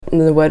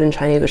And the word in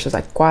Chinese, which is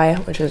like guai,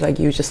 which is like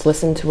you just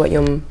listen to what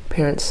your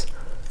parents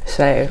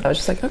say. I was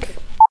just like, okay.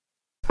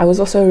 I was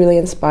also really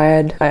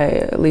inspired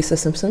by Lisa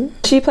Simpson.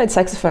 She played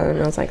saxophone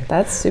and I was like,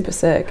 that's super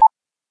sick.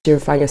 You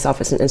find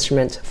yourself as an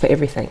instrument for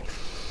everything.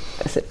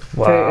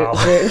 Wow.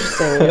 Very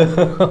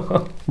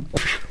interesting.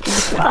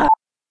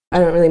 I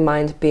don't really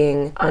mind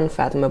being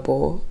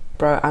unfathomable.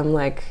 Bro, I'm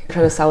like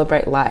trying to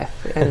celebrate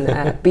life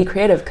and be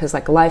creative, because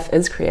like life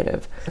is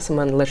creative.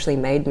 Someone literally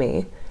made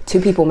me. 2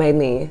 people made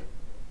me.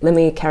 Let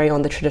me carry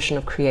on the tradition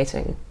of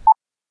creating.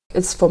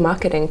 It's for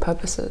marketing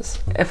purposes.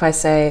 If I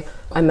say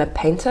I'm a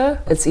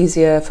painter, it's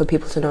easier for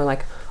people to know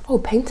like, oh,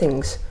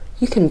 paintings.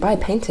 You can buy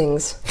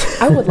paintings.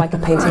 I would like a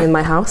painting in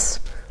my house.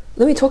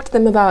 Let me talk to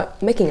them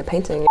about making a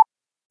painting.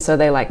 So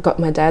they like got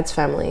my dad's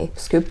family,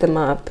 scooped them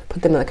up,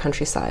 put them in the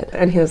countryside.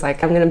 And he was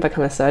like, I'm going to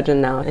become a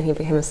surgeon now. And he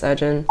became a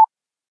surgeon.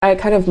 I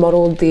kind of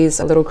modeled these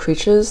little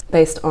creatures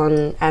based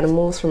on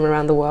animals from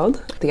around the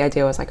world. The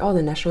idea was like, oh,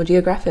 the National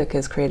Geographic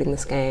is creating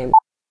this game.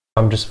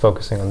 I'm just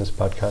focusing on this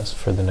podcast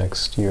for the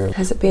next year.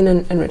 Has it been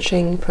an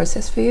enriching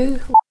process for you?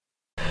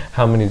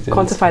 How many days?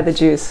 Quantify the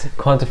juice.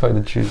 Quantify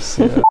the juice,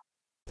 yeah.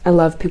 I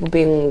love people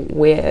being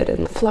weird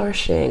and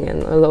flourishing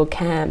and a little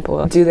camp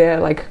or do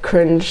their like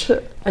cringe.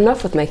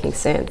 Enough with making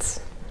sense.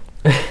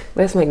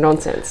 Let's make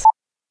nonsense.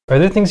 Are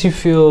there things you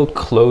feel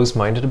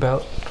close-minded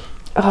about?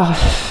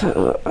 I've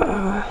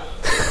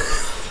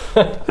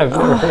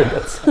never heard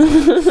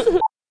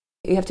that.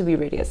 You have to be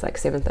ready at like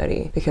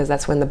 7:30 because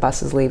that's when the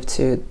buses leave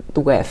to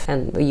the WEF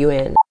and the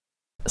UN.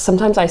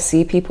 Sometimes I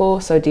see people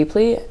so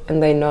deeply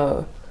and they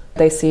know.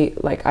 They see,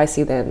 like I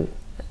see them,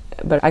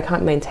 but I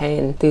can't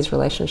maintain these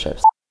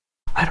relationships.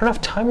 I don't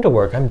have time to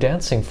work. I'm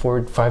dancing 4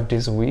 or 5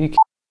 days a week.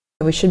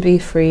 We should be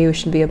free, we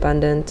should be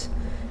abundant.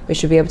 We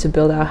should be able to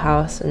build our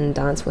house and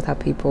dance with our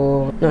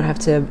people, not have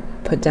to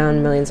put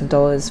down millions of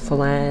dollars for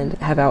land,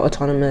 have our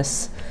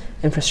autonomous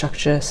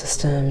infrastructure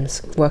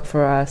systems work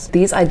for us.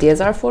 These ideas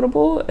are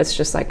affordable, it's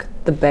just like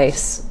the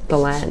base, the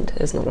land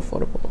is not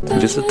affordable.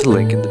 Visit the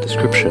link in the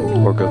description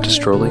or go to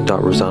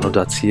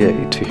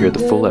strolling.rosano.ca to hear the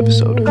full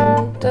episode.